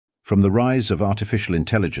From the rise of artificial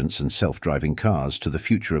intelligence and self-driving cars to the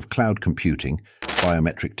future of cloud computing,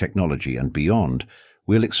 biometric technology and beyond,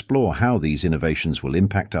 we'll explore how these innovations will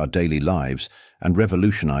impact our daily lives and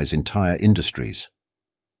revolutionize entire industries.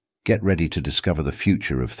 Get ready to discover the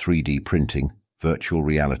future of 3D printing, virtual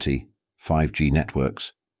reality, 5G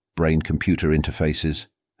networks, brain-computer interfaces,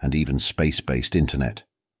 and even space-based internet.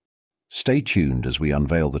 Stay tuned as we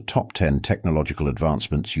unveil the top 10 technological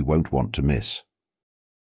advancements you won't want to miss.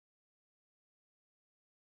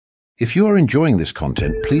 If you are enjoying this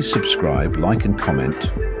content, please subscribe, like and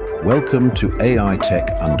comment. Welcome to AI Tech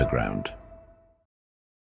Underground.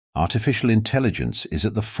 Artificial intelligence is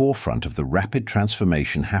at the forefront of the rapid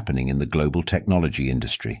transformation happening in the global technology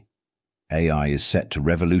industry. AI is set to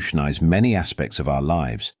revolutionize many aspects of our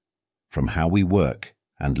lives, from how we work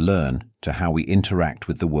and learn to how we interact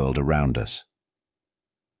with the world around us.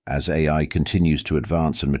 As AI continues to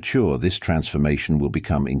advance and mature, this transformation will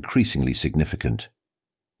become increasingly significant.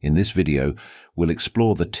 In this video, we'll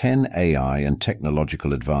explore the 10 AI and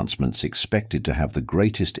technological advancements expected to have the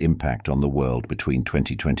greatest impact on the world between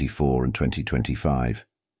 2024 and 2025.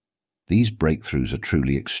 These breakthroughs are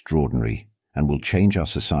truly extraordinary and will change our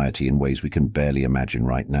society in ways we can barely imagine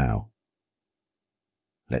right now.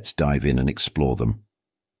 Let's dive in and explore them.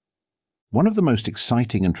 One of the most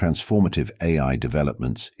exciting and transformative AI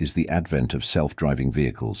developments is the advent of self-driving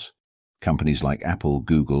vehicles. Companies like Apple,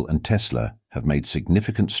 Google, and Tesla have made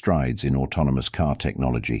significant strides in autonomous car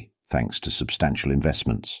technology, thanks to substantial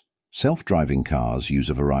investments. Self-driving cars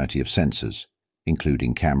use a variety of sensors,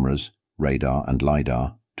 including cameras, radar, and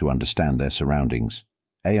LiDAR, to understand their surroundings.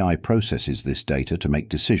 AI processes this data to make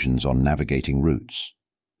decisions on navigating routes.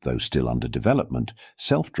 Though still under development,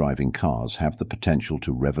 self-driving cars have the potential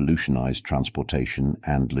to revolutionize transportation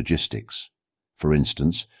and logistics. For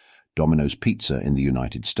instance, Domino's Pizza in the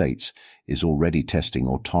United States is already testing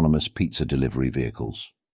autonomous pizza delivery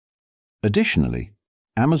vehicles. Additionally,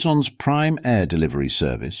 Amazon's Prime Air delivery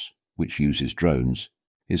service, which uses drones,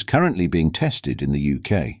 is currently being tested in the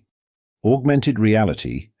UK. Augmented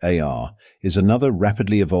reality, AR, is another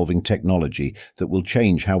rapidly evolving technology that will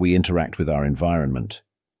change how we interact with our environment.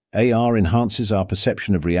 AR enhances our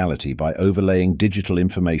perception of reality by overlaying digital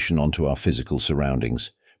information onto our physical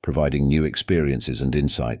surroundings, providing new experiences and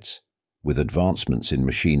insights. With advancements in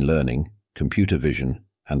machine learning, computer vision,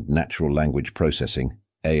 and natural language processing,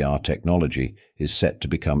 AR technology is set to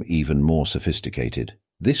become even more sophisticated.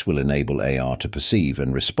 This will enable AR to perceive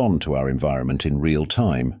and respond to our environment in real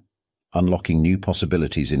time, unlocking new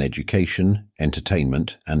possibilities in education,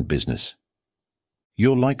 entertainment, and business.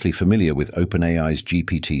 You're likely familiar with OpenAI's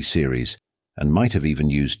GPT series and might have even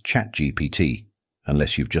used ChatGPT,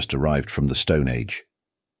 unless you've just arrived from the Stone Age.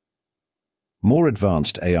 More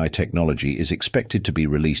advanced AI technology is expected to be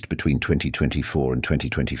released between 2024 and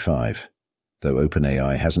 2025, though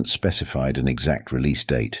OpenAI hasn't specified an exact release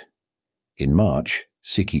date. In March,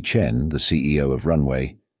 Siki Chen, the CEO of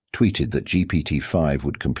Runway, tweeted that GPT-5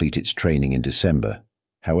 would complete its training in December.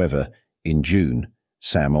 However, in June,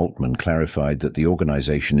 Sam Altman clarified that the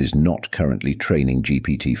organization is not currently training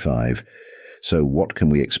GPT-5, so what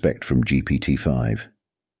can we expect from GPT-5?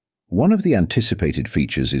 One of the anticipated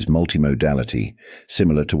features is multimodality,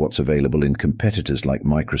 similar to what's available in competitors like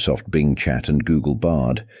Microsoft Bing Chat and Google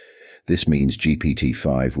Bard. This means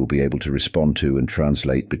GPT-5 will be able to respond to and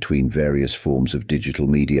translate between various forms of digital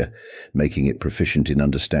media, making it proficient in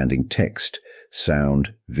understanding text,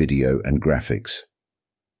 sound, video, and graphics.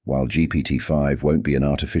 While GPT-5 won't be an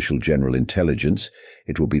artificial general intelligence,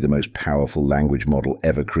 it will be the most powerful language model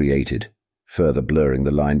ever created, further blurring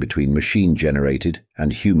the line between machine-generated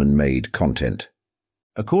and human-made content.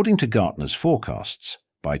 According to Gartner's forecasts,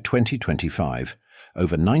 by 2025,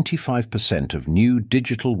 over 95% of new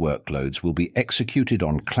digital workloads will be executed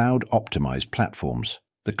on cloud-optimized platforms.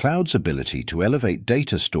 The cloud's ability to elevate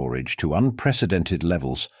data storage to unprecedented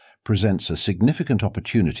levels presents a significant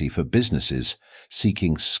opportunity for businesses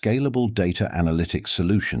seeking scalable data analytics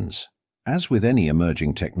solutions. As with any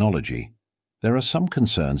emerging technology, there are some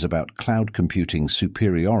concerns about cloud computing's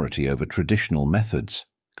superiority over traditional methods.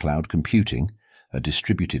 Cloud computing, a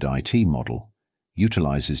distributed IT model,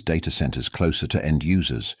 utilizes data centers closer to end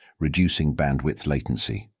users, reducing bandwidth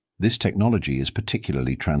latency. This technology is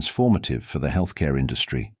particularly transformative for the healthcare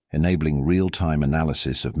industry, enabling real-time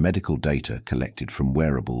analysis of medical data collected from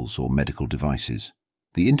wearables or medical devices.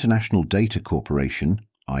 The International Data Corporation,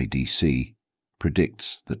 IDC,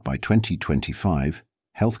 predicts that by 2025,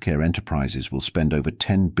 healthcare enterprises will spend over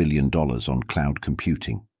 $10 billion on cloud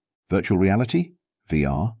computing. Virtual reality,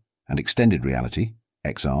 VR, and extended reality,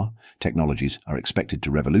 XR, technologies are expected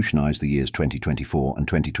to revolutionize the years 2024 and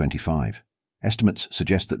 2025. Estimates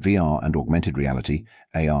suggest that VR and augmented reality,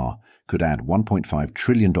 AR, could add $1.5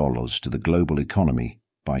 trillion to the global economy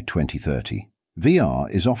by 2030. VR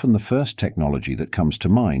is often the first technology that comes to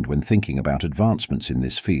mind when thinking about advancements in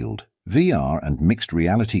this field. VR and mixed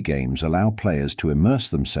reality games allow players to immerse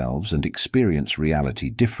themselves and experience reality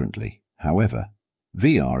differently. However,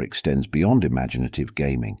 VR extends beyond imaginative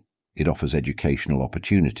gaming. It offers educational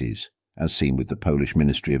opportunities, as seen with the Polish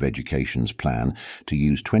Ministry of Education's plan to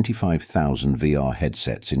use 25,000 VR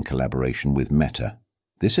headsets in collaboration with Meta.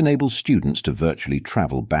 This enables students to virtually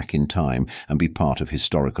travel back in time and be part of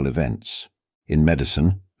historical events. In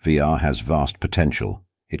medicine, VR has vast potential.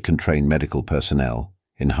 It can train medical personnel,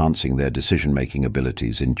 enhancing their decision-making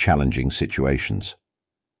abilities in challenging situations.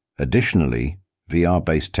 Additionally,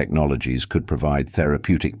 VR-based technologies could provide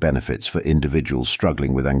therapeutic benefits for individuals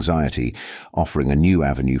struggling with anxiety, offering a new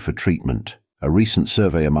avenue for treatment. A recent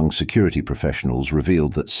survey among security professionals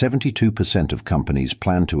revealed that 72% of companies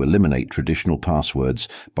plan to eliminate traditional passwords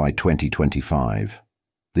by 2025.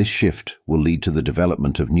 This shift will lead to the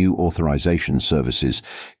development of new authorization services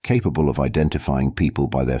capable of identifying people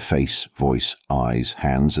by their face, voice, eyes,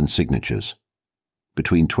 hands, and signatures.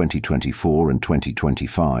 Between 2024 and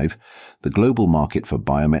 2025, the global market for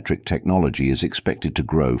biometric technology is expected to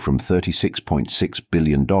grow from $36.6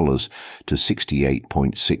 billion to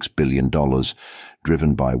 $68.6 billion,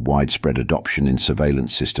 driven by widespread adoption in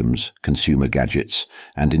surveillance systems, consumer gadgets,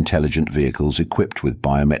 and intelligent vehicles equipped with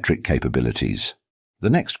biometric capabilities. The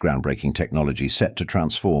next groundbreaking technology set to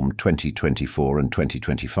transform 2024 and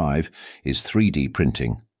 2025 is 3D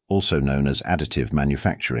printing, also known as additive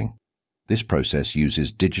manufacturing. This process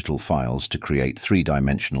uses digital files to create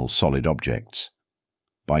three-dimensional solid objects.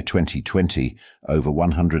 By 2020, over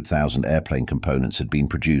 100,000 airplane components had been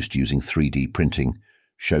produced using 3D printing,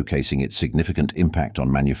 showcasing its significant impact on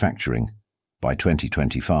manufacturing. By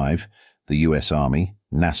 2025, the US Army,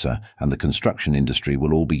 NASA, and the construction industry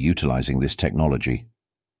will all be utilizing this technology.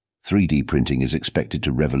 3D printing is expected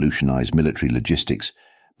to revolutionize military logistics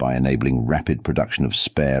by enabling rapid production of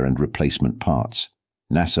spare and replacement parts.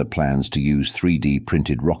 NASA plans to use 3D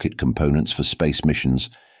printed rocket components for space missions,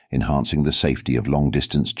 enhancing the safety of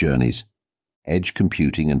long-distance journeys. Edge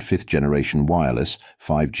computing and fifth-generation wireless,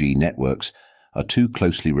 5G networks, are two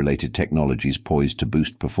closely related technologies poised to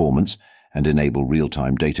boost performance and enable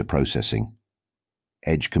real-time data processing.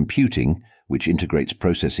 Edge computing, which integrates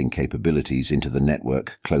processing capabilities into the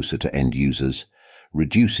network closer to end users,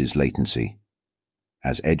 reduces latency.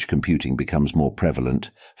 As edge computing becomes more prevalent,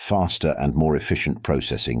 faster and more efficient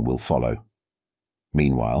processing will follow.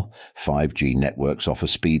 Meanwhile, 5G networks offer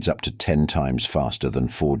speeds up to 10 times faster than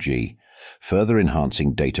 4G, further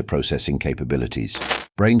enhancing data processing capabilities.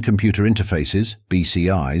 Brain-computer interfaces,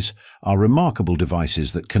 BCIs, are remarkable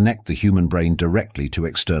devices that connect the human brain directly to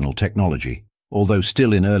external technology. Although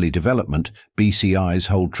still in early development, BCIs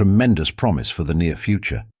hold tremendous promise for the near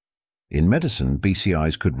future. In medicine,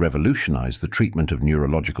 BCIs could revolutionize the treatment of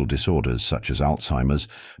neurological disorders such as Alzheimer's,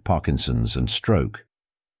 Parkinson's, and stroke.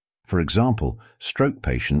 For example, stroke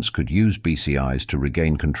patients could use BCIs to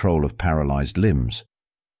regain control of paralyzed limbs.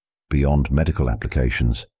 Beyond medical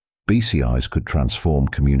applications, BCIs could transform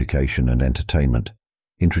communication and entertainment,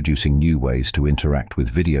 introducing new ways to interact with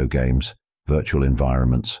video games, virtual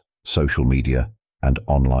environments, social media, and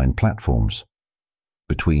online platforms.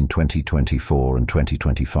 Between 2024 and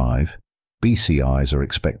 2025, BCIs are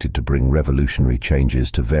expected to bring revolutionary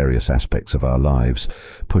changes to various aspects of our lives,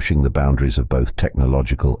 pushing the boundaries of both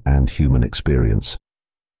technological and human experience.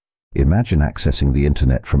 Imagine accessing the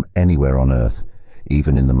internet from anywhere on Earth,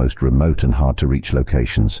 even in the most remote and hard-to-reach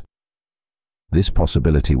locations. This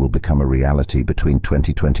possibility will become a reality between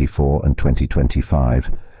 2024 and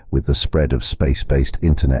 2025 with the spread of space-based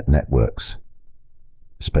internet networks.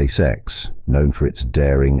 SpaceX, known for its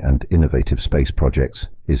daring and innovative space projects,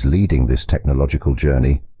 is leading this technological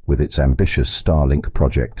journey with its ambitious Starlink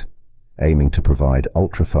project, aiming to provide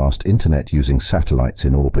ultra-fast internet using satellites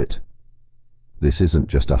in orbit. This isn't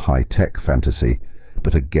just a high-tech fantasy,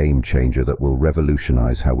 but a game-changer that will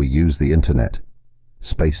revolutionize how we use the internet.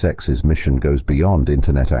 SpaceX's mission goes beyond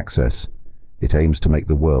internet access. It aims to make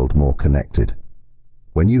the world more connected.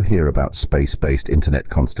 When you hear about space-based internet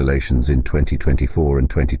constellations in 2024 and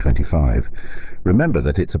 2025, remember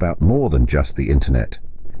that it's about more than just the internet.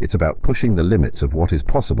 It's about pushing the limits of what is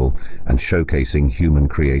possible and showcasing human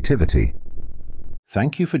creativity.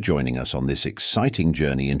 Thank you for joining us on this exciting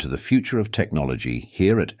journey into the future of technology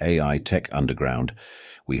here at AI Tech Underground.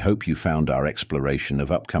 We hope you found our exploration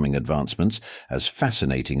of upcoming advancements as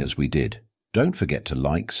fascinating as we did. Don't forget to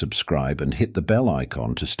like, subscribe, and hit the bell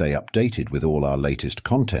icon to stay updated with all our latest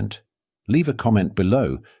content. Leave a comment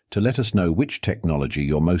below to let us know which technology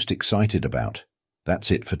you're most excited about.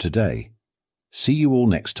 That's it for today. See you all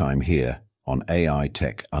next time here on AI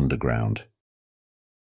Tech Underground.